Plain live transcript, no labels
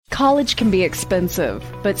College can be expensive,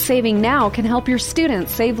 but saving now can help your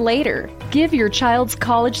students save later. Give your child's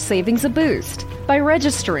college savings a boost by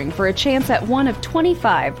registering for a chance at one of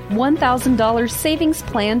 25 $1,000 savings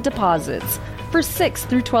plan deposits for 6th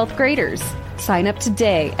through 12th graders. Sign up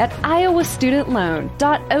today at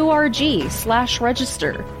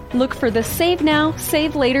iowastudentloan.org/register. Look for the Save Now,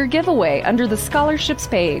 Save Later giveaway under the scholarships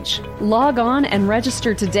page. Log on and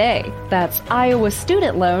register today. That's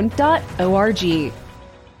iowastudentloan.org.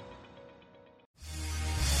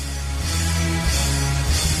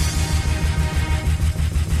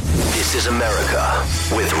 This is America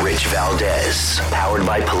with Rich Valdez, powered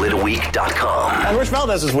by PolitiWeek.com. And Rich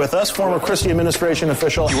Valdez is with us, former Christie administration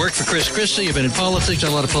official. You worked for Chris Christie, you've been in politics,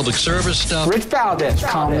 done a lot of public service stuff. Rich Valdez,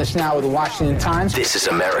 columnist now with the Washington Times. This is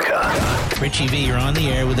America. Richie V, you're on the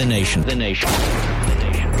air with the nation. The nation.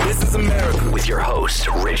 This is America with your host,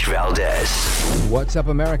 Rich Valdez. What's up,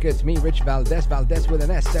 America? It's me, Rich Valdez. Valdez with an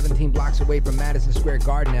S, 17 blocks away from Madison Square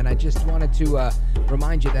Garden. And I just wanted to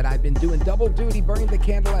remind you that I've been doing double duty, burning the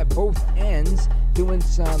candle at both ends, doing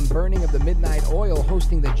some burning of the midnight oil,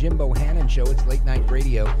 hosting the Jim Bohannon Show. It's late night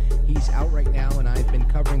radio. He's out right now, and I've been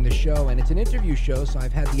covering the show. And it's an interview show, so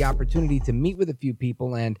I've had the opportunity to meet with a few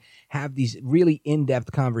people and have these really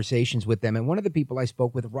in-depth conversations with them. And one of the people I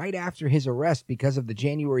spoke with right after his arrest because of the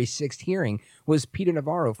January 6th hearing was Peter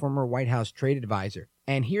Navarro, former White House trade advisor.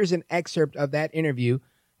 And here's an excerpt of that interview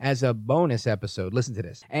as a bonus episode. Listen to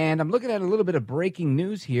this. And I'm looking at a little bit of breaking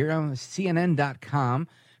news here on CNN.com.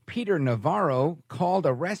 Peter Navarro called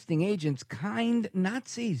arresting agents kind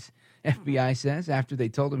Nazis, FBI says, after they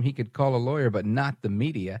told him he could call a lawyer but not the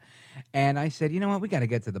media. And I said, you know what, we got to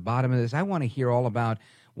get to the bottom of this. I want to hear all about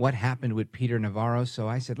what happened with Peter Navarro. So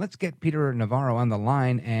I said, let's get Peter Navarro on the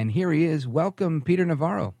line. And here he is. Welcome, Peter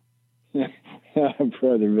Navarro.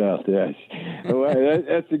 Brother Valdez. Well,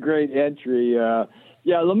 that's a great entry.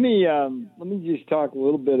 Let me just talk a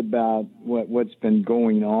little bit about what's been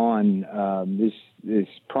going on. This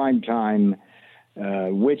primetime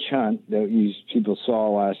witch hunt that you people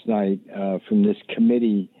saw last night from this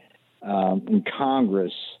committee in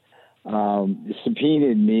Congress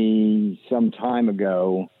subpoenaed me some time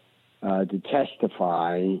ago to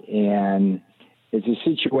testify, and it's a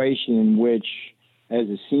situation in which, as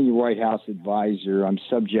a senior White House advisor, I'm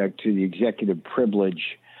subject to the executive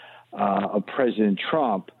privilege of President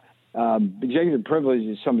Trump. Executive privilege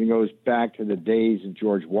is something that goes back to the days of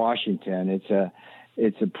George Washington.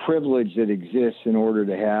 It's a privilege that exists in order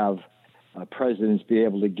to have presidents be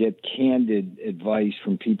able to get candid advice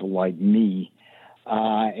from people like me.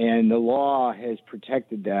 And the law has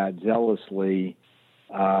protected that zealously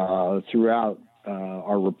throughout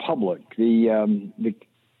our republic. The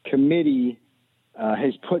committee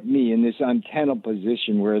has put me in this untenable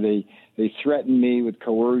position where they threatened me with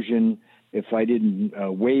coercion if I didn't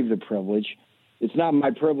waive the privilege. It's not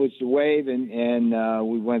my privilege to waive, and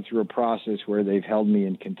we went through a process where they've held me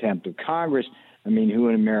in contempt of Congress. I mean, who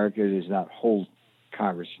in America does not hold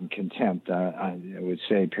Congress in contempt, I would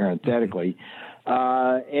say parenthetically.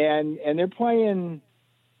 And they're playing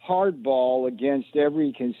hardball against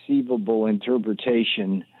every conceivable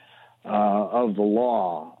interpretation of the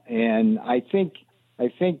law. And I think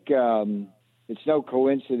it's no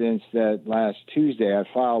coincidence that last Tuesday I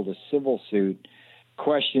filed a civil suit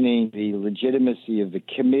questioning the legitimacy of the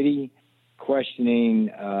committee, questioning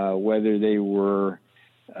whether they were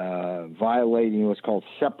violating what's called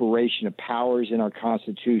separation of powers in our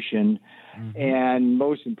Constitution, and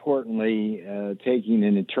most importantly, taking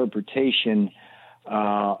an interpretation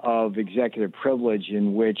of executive privilege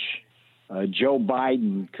in which Joe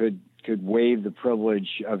Biden could waive the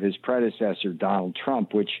privilege of his predecessor, Donald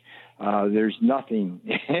Trump, which there's nothing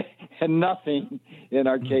in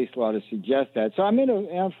our case law to suggest that. So I'm in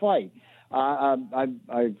a fight. I've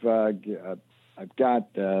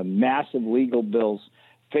got massive legal bills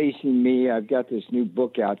facing me. I've got this new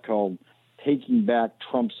book out called Taking Back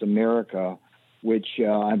Trump's America, which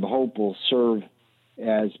I hope will serve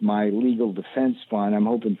as my legal defense fund. I'm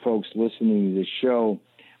hoping folks listening to this show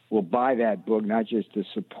will buy that book, not just to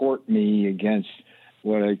support me against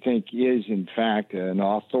what I think is, in fact, an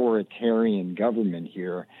authoritarian government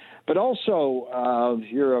here, but also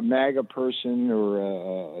if you're a MAGA person or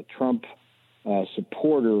a Trump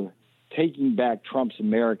supporter, Taking Back Trump's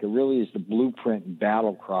America really is the blueprint and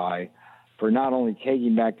battle cry for not only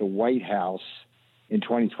taking back the White House in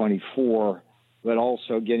 2024, but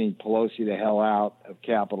also getting Pelosi the hell out of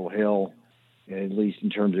Capitol Hill, at least in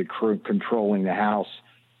terms of controlling the House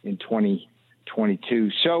in 2022.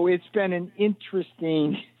 So it's been an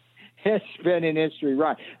interesting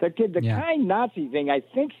ride. The kind Nazi thing I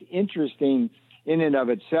think is interesting in and of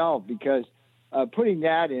itself because putting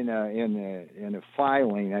that in a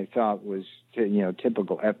filing, I thought was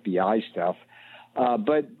typical FBI stuff.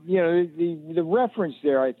 But the reference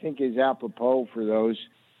there, I think, is apropos for those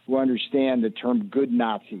who understand the term good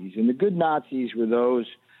Nazis, and the good Nazis were those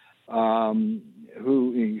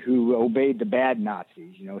who obeyed the bad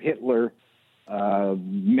Nazis. Hitler,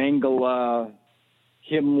 Mengele,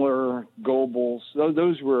 Himmler, Goebbels.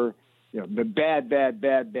 Those were the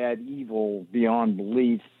bad, evil beyond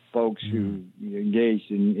belief folks who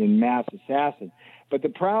engaged in mass assassin. But the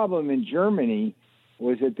problem in Germany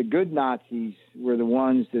was that the good Nazis were the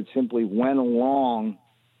ones that simply went along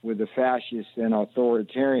with the fascists and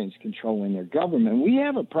authoritarians controlling their government. We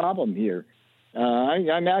have a problem here.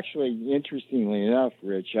 I'm actually, interestingly enough,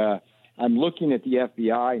 Rich, I'm looking at the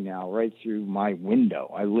FBI now right through my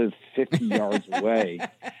window. I live 50 yards away.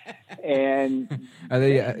 And are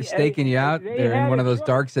they staking you out? They're in one of those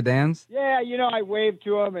dark sedans? Yeah, I wave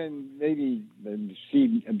to them, and maybe I'm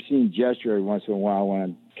seeing gesture every once in a while when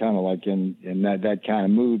I'm kind of like in that kind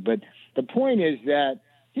of mood. But the point is that,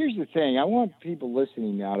 here's the thing. I want people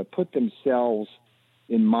listening now to put themselves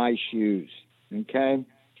in my shoes, okay?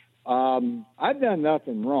 I've done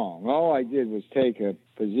nothing wrong. All I did was take a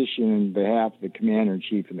position on behalf of the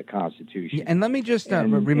Commander-in-Chief and the Constitution. Yeah, and let me just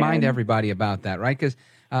remind everybody about that, right? Because,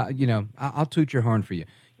 I'll toot your horn for you.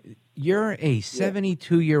 You're a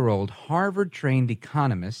 72-year-old Harvard-trained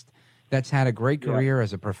economist that's had a great career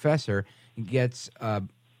as a professor, gets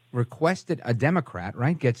requested, a Democrat,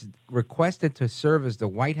 right, gets requested to serve as the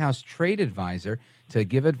White House trade advisor to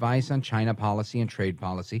give advice on China policy and trade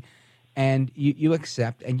policy. And you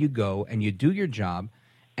accept and you go and you do your job.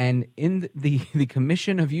 And in the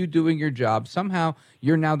commission of you doing your job, somehow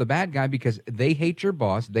you're now the bad guy because they hate your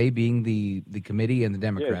boss, they being the committee and the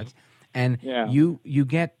Democrats. Yes. And you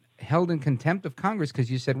get held in contempt of Congress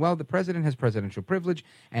because you said, well, the president has presidential privilege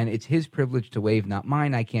and it's his privilege to waive, not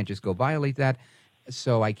mine. I can't just go violate that.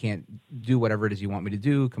 So I can't do whatever it is you want me to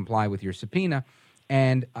do, comply with your subpoena.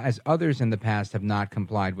 And as others in the past have not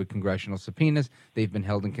complied with congressional subpoenas, they've been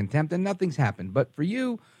held in contempt and nothing's happened. But for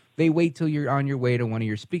you, they wait till you're on your way to one of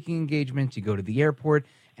your speaking engagements, you go to the airport,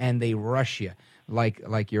 and they rush you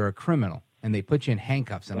like you're a criminal. And they put you in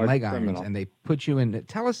handcuffs and leg irons, and they put you in.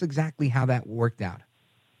 Tell us exactly how that worked out.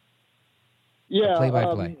 Yeah,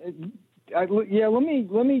 play-by-play. Let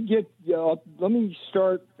me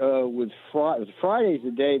start with Friday. Friday's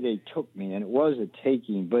the day they took me, and it was a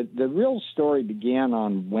taking. But the real story began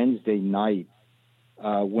on Wednesday night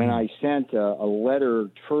when I sent a letter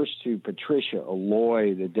first to Patricia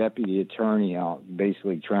Alloy, the deputy attorney, out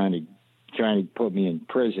basically trying to put me in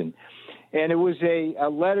prison. And it was a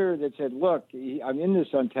letter that said, look, I'm in this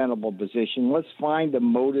untenable position. Let's find a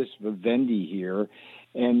modus vivendi here,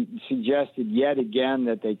 and suggested yet again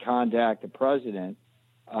that they contact the president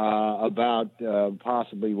about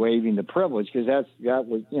possibly waiving the privilege, because that's the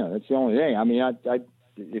only thing. I mean,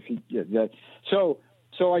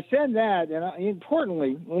 so I send that, and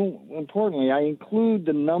importantly, I include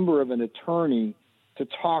the number of an attorney to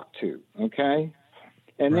talk to. Okay.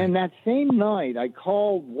 And then that same night, I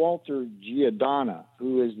called Walter Giordana,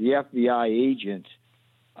 who is the FBI agent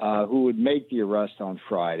who would make the arrest on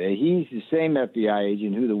Friday. He's the same FBI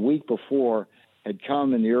agent who the week before had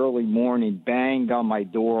come in the early morning, banged on my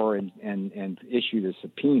door, and issued a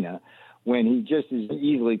subpoena when he just as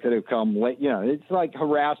easily could have come late. It's like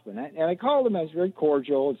harassment. And I called him. I was very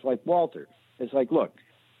cordial. It's like, Walter, it's like, look,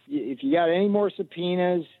 if you got any more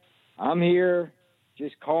subpoenas, I'm here.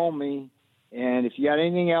 Just call me. And if you got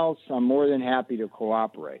anything else, I'm more than happy to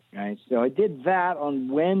cooperate. Right. So I did that on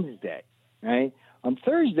Wednesday. Right. On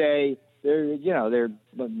Thursday,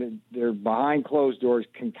 they're behind closed doors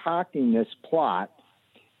concocting this plot,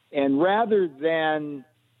 and rather than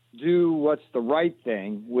do what's the right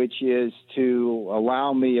thing, which is to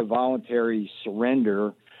allow me a voluntary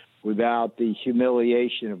surrender without the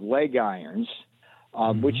humiliation of leg irons,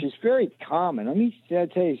 which is very common. Let me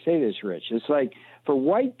say this, Rich. It's like for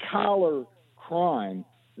white collar crime,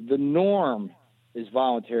 the norm is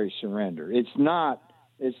voluntary surrender. It's not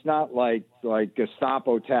like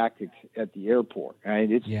Gestapo tactics at the airport, right?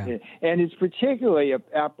 And it's particularly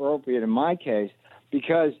appropriate in my case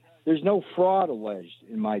because there's no fraud alleged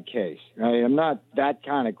in my case. Right? I'm not that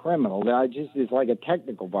kind of criminal. It's like a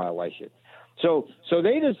technical violation. So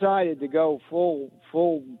they decided to go full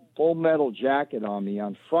metal jacket on me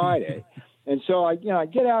on Friday, and so I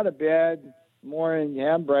get out of bed, morning,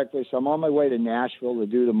 have breakfast. I'm on my way to Nashville to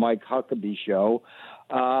do the Mike Huckabee show,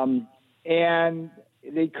 and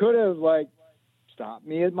they could have stopped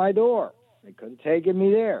me at my door. They could have taken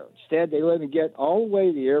me there. Instead, they let me get all the way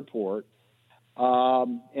to the airport,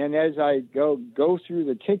 And as I go through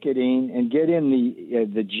the ticketing and get in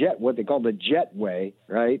the jet, what they call the jetway,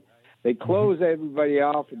 right? They close everybody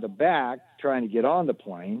off at the back trying to get on the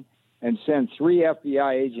plane and send 3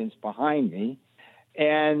 FBI agents behind me.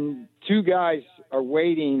 And 2 guys are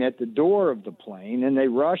waiting at the door of the plane, and they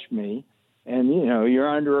rush me. And, you're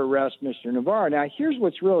under arrest, Mr. Navarro. Now, here's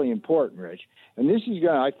what's really important, Rich. And this is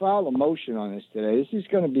I filed a motion on this today. This is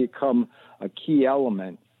going to become a key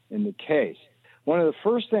element in the case. One of the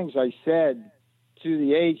first things I said to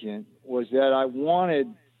the agent was that I wanted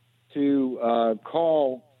to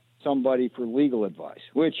call somebody for legal advice,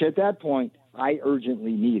 which at that point I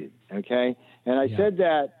urgently needed, okay? And I said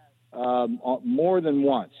that more than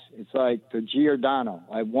once. It's like to Giordano,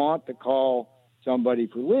 I want to call somebody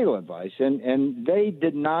for legal advice, and they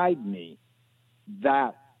denied me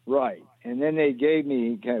that right. And then they gave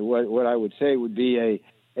me what I would say would be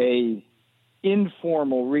a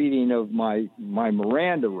informal reading of my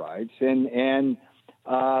Miranda rights, and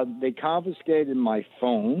they confiscated my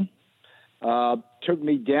phone, took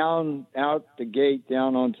me out the gate,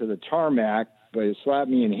 down onto the tarmac, but slapped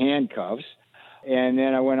me in handcuffs. And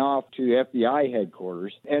then I went off to FBI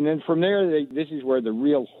headquarters. And then from there, this is where the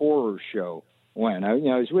real horror show went. I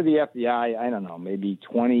was with the FBI, I don't know, maybe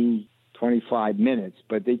 20, 25 minutes,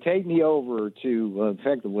 but they take me over to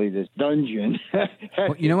effectively this dungeon.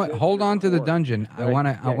 Well, you know what? Hold on to the dungeon.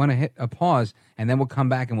 Right. I want to hit a pause, and then we'll come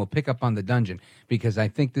back and we'll pick up on the dungeon, because I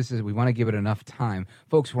think we want to give it enough time.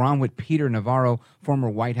 Folks, we're on with Peter Navarro, former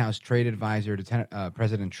White House trade advisor to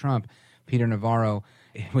President Trump. Peter Navarro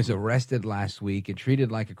was arrested last week and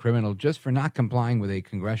treated like a criminal just for not complying with a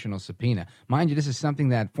congressional subpoena. Mind you, this is something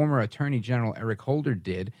that former Attorney General Eric Holder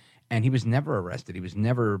did, and he was never arrested. He was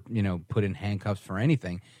never, put in handcuffs for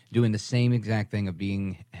anything, doing the same exact thing of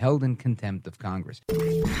being held in contempt of Congress.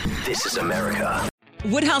 This is America.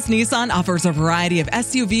 Woodhouse Nissan offers a variety of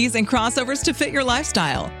SUVs and crossovers to fit your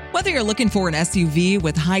lifestyle. Whether you're looking for an SUV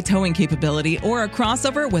with high towing capability or a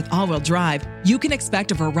crossover with all-wheel drive, you can expect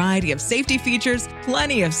a variety of safety features,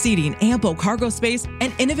 plenty of seating, ample cargo space,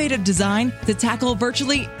 and innovative design to tackle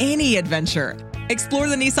virtually any adventure. Explore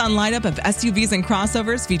the Nissan lineup of SUVs and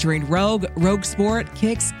crossovers featuring Rogue, Rogue Sport,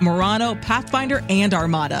 Kicks, Murano, Pathfinder, and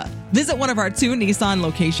Armada. Visit one of our 2 Nissan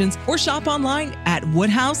locations or shop online at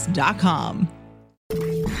woodhouse.com.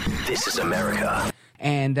 This is America.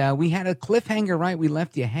 And we had a cliffhanger, right? We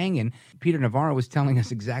left you hanging. Peter Navarro was telling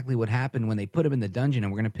us exactly what happened when they put him in the dungeon,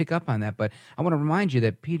 and we're going to pick up on that. But I want to remind you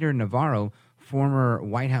that Peter Navarro, former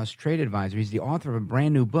White House trade advisor, he's the author of a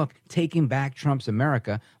brand new book, Taking Back Trump's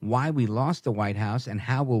America, Why We Lost the White House and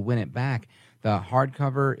How We'll Win It Back. The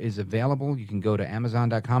hardcover is available. You can go to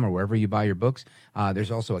Amazon.com or wherever you buy your books.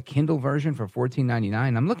 There's also a Kindle version for $14.99.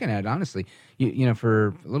 I'm looking at it, honestly. For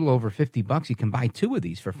a little over $50, you can buy 2 of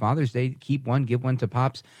these for Father's Day. Keep one, give one to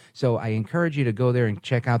Pops. So I encourage you to go there and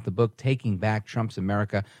check out the book, Taking Back Trump's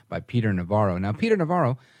America by Peter Navarro. Now, Peter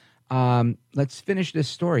Navarro, let's finish this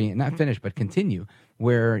story. Not finish, but continue,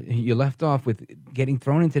 where you left off with getting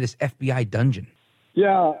thrown into this FBI dungeon.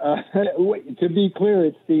 Yeah, to be clear,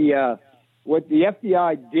 it's the... What the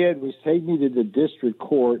FBI did was take me to the district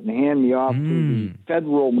court and hand me off to the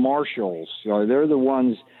federal marshals. So they're the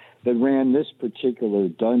ones that ran this particular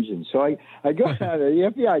dungeon. So I go down there.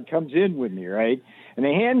 The FBI comes in with me, right? And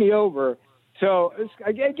they hand me over. So,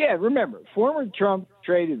 again, remember, former Trump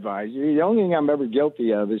trade advisor. The only thing I'm ever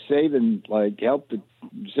guilty of is help to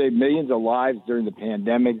save millions of lives during the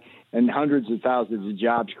pandemic and hundreds of thousands of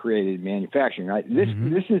jobs created in manufacturing, right?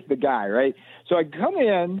 This is the guy, right? So I come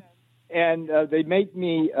in, and they make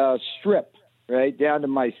me strip, right, down to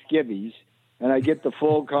my skivvies, and I get the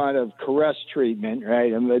full kind of caress treatment,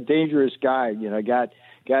 right? I'm a dangerous guy, it's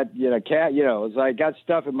like I got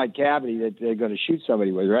stuff in my cavity that they're going to shoot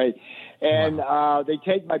somebody with, right? And they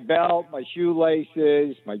take my belt, my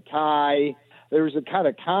shoelaces, my tie. There was a kind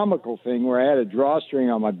of comical thing where I had a drawstring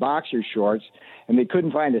on my boxer shorts, and they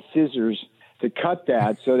couldn't find the scissors to cut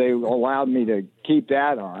that, so they allowed me to keep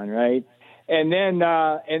that on, right? And then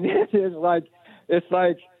it's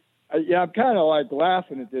like, I'm kind of like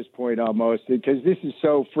laughing at this point almost, because this is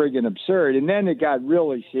so friggin' absurd. And then it got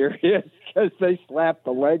really serious because they slapped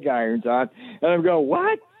the leg irons on, and I'm going,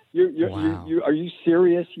 what? Are you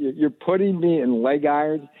serious? You're putting me in leg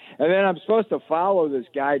irons? And then I'm supposed to follow this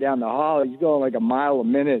guy down the hall. He's going like a mile a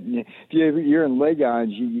minute, and if you're in leg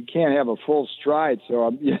irons, you can't have a full stride.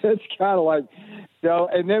 So it's kind of like. So,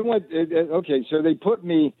 and then so they put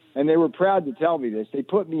me, and they were proud to tell me this, they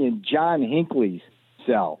put me in John Hinckley's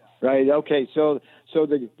cell, right? Okay, so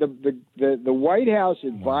the White House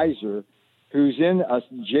advisor who's in a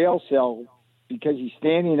jail cell because he's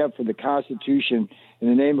standing up for the Constitution in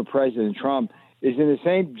the name of President Trump is in the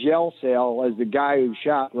same jail cell as the guy who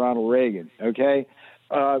shot Ronald Reagan. Okay,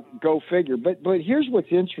 go figure. But here's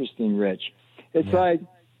what's interesting, Rich. It's like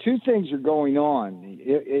two things are going on.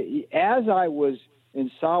 As I was in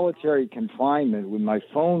solitary confinement with my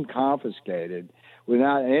phone confiscated,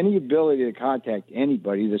 without any ability to contact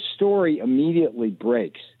anybody, the story immediately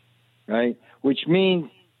breaks, right? Which means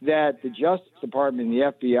that the Justice Department and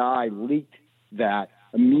the FBI leaked that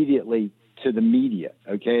immediately to the media,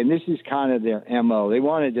 okay? And this is kind of their MO. They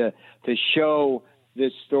wanted to show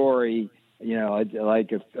this story, you know,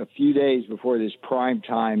 like a few days before this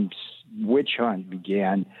primetime witch hunt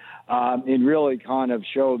began, and really kind of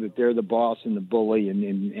show that they're the boss and the bully.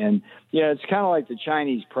 And yeah, it's kind of like the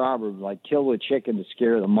Chinese proverb, like kill the chicken to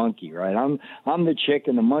scare the monkey, right? I'm the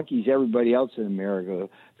chicken, the monkey's everybody else in America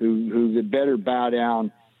who better bow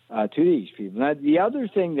down to these people. Now, the other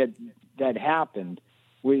thing that happened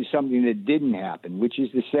was something that didn't happen, which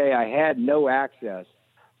is to say I had no access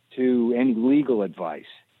to any legal advice.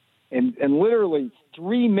 And literally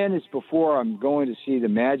 3 minutes before I'm going to see the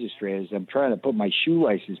magistrate, as I'm trying to put my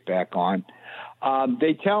shoelaces back on,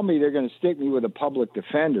 they tell me they're going to stick me with a public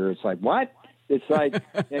defender. It's like, what? It's like,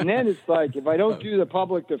 and then it's like, if I don't do the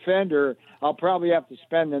public defender, I'll probably have to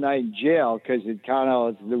spend the night in jail because it kind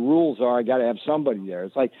of, the rules are I got to have somebody there.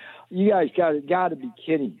 It's like, you guys got to be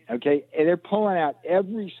kidding, okay? And they're pulling out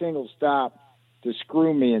every single stop to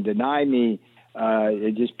screw me and deny me.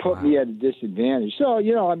 It just put me at a disadvantage. So,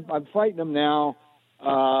 you know, I'm fighting them now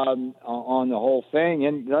on the whole thing,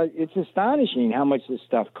 and it's astonishing how much this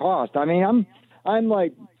stuff costs. I mean, I'm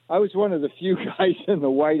like, I was one of the few guys in the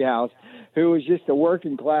White House who was just a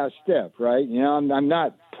working class stiff, right? You know, I'm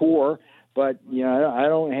not poor, but you know, I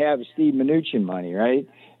don't have Steve Mnuchin money, right?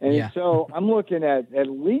 And so I'm looking at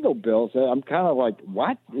legal bills. I'm kind of like,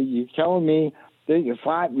 what? You're telling me? If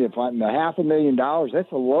I'm $500,000,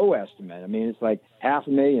 that's a low estimate. I mean, it's like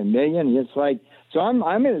 $500,000, million. It's like, so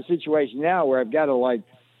I'm in a situation now where I've got to like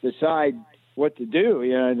decide what to do.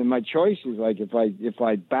 You know, and my choice is like if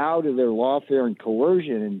I bow to their lawfare and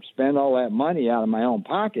coercion and spend all that money out of my own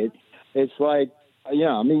pocket, it's like, you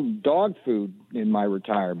know, I'm eating dog food in my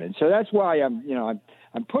retirement. So that's why I'm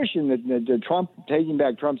pushing the Trump Taking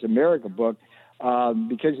Back Trump's America book.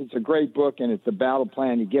 Because it's a great book and it's the battle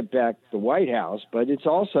plan to get back the White House, but it's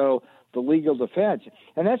also the legal defense.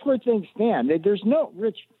 And that's where things stand. There's no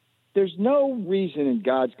reason in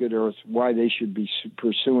God's good earth why they should be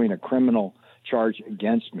pursuing a criminal charge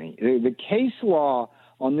against me. The case law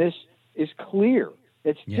on this is clear.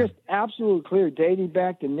 It's just absolutely clear, dating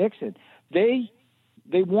back to Nixon. They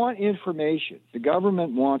want information. The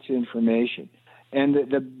government wants information. And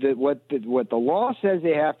what the law says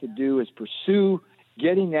they have to do is pursue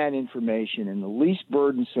getting that information in the least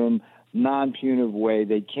burdensome, non-punitive way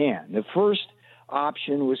they can. The first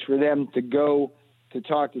option was for them to go to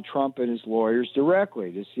talk to Trump and his lawyers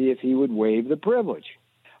directly to see if he would waive the privilege.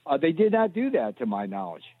 They did not do that, to my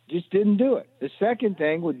knowledge. Just didn't do it. The second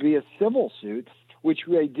thing would be a civil suit, which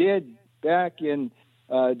they did back in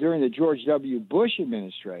during the George W. Bush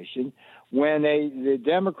administration, when the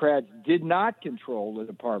Democrats did not control the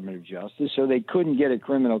Department of Justice, so they couldn't get a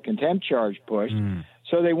criminal contempt charge pushed.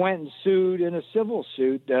 So they went and sued in a civil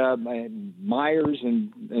suit. Myers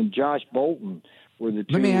and Josh Bolton were the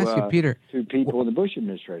two, Let me ask you, Peter, two people in the Bush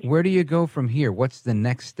administration. Where do you go from here? What's the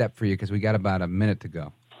next step for you? Because we got about a minute to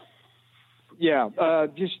go. Yeah,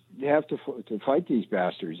 just have to fight these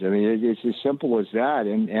bastards. I mean, it's as simple as that.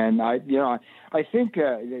 And I think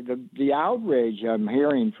the outrage I'm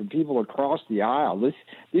hearing from people across the aisle. This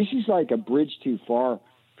is like a bridge too far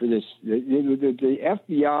for this. The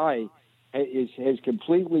FBI has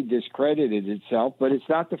completely discredited itself, but it's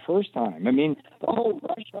not the first time. I mean, the whole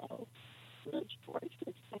Russia.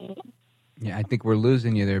 Yeah, I think we're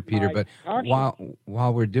losing you there, Peter. But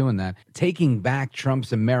while we're doing that, Taking Back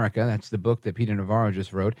Trump's America, that's the book that Peter Navarro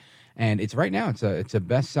just wrote. And it's right now, it's a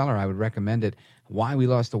bestseller. I would recommend it. Why We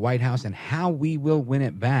Lost the White House and How We Will Win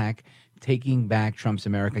It Back, Taking Back Trump's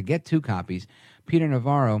America. Get 2 copies. Peter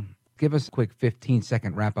Navarro, give us a quick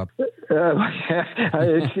 15-second wrap-up. It's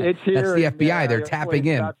here. That's the FBI. They're tapping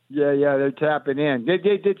in. Yeah, they're tapping in. They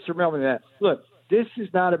did remember that. Look, this is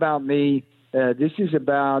not about me. This is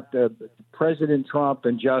about President Trump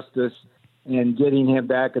and justice and getting him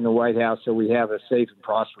back in the White House so we have a safe and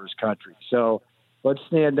prosperous country. So let's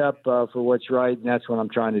stand up for what's right, and that's what I'm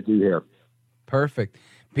trying to do here. Perfect.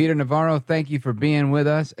 Peter Navarro, thank you for being with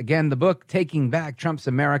us. Again, the book, Taking Back Trump's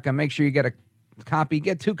America. Make sure you get a copy.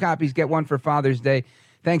 Get 2 copies. Get one for Father's Day.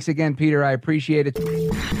 Thanks again, Peter. I appreciate it.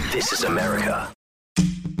 This is America.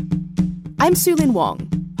 I'm Su Lin Wong,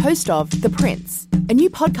 host of The Prince, a new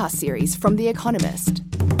podcast series from The Economist.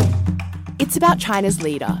 It's about China's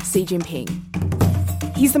leader, Xi Jinping.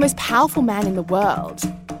 He's the most powerful man in the world,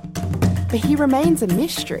 but he remains a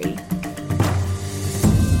mystery.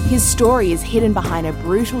 His story is hidden behind a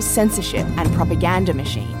brutal censorship and propaganda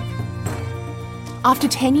machine. After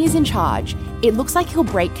 10 years in charge, it looks like he'll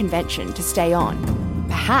break convention to stay on,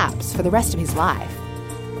 perhaps for the rest of his life.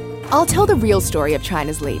 I'll tell the real story of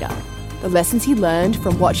China's leader, the lessons he learned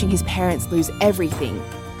from watching his parents lose everything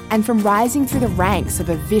and from rising through the ranks of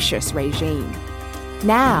a vicious regime.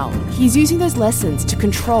 Now, he's using those lessons to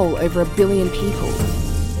control over 1 billion people.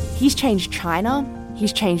 He's changed China,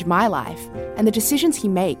 he's changed my life, and the decisions he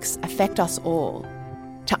makes affect us all.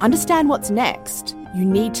 To understand what's next, you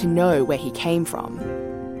need to know where he came from.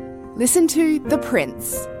 Listen to The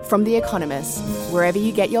Prince from The Economist, wherever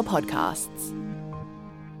you get your podcasts.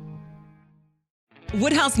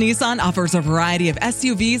 Woodhouse Nissan offers a variety of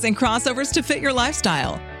SUVs and crossovers to fit your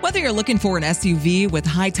lifestyle. Whether you're looking for an SUV with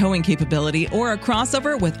high towing capability or a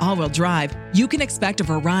crossover with all-wheel drive, you can expect a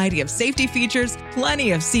variety of safety features,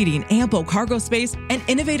 plenty of seating, ample cargo space, and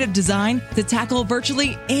innovative design to tackle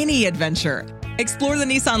virtually any adventure. Explore the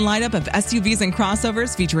Nissan lineup of SUVs and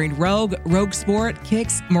crossovers featuring Rogue, Rogue Sport,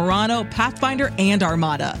 Kicks, Murano, Pathfinder, and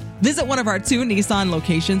Armada. Visit one of our 2 Nissan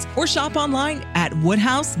locations or shop online at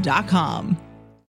woodhouse.com.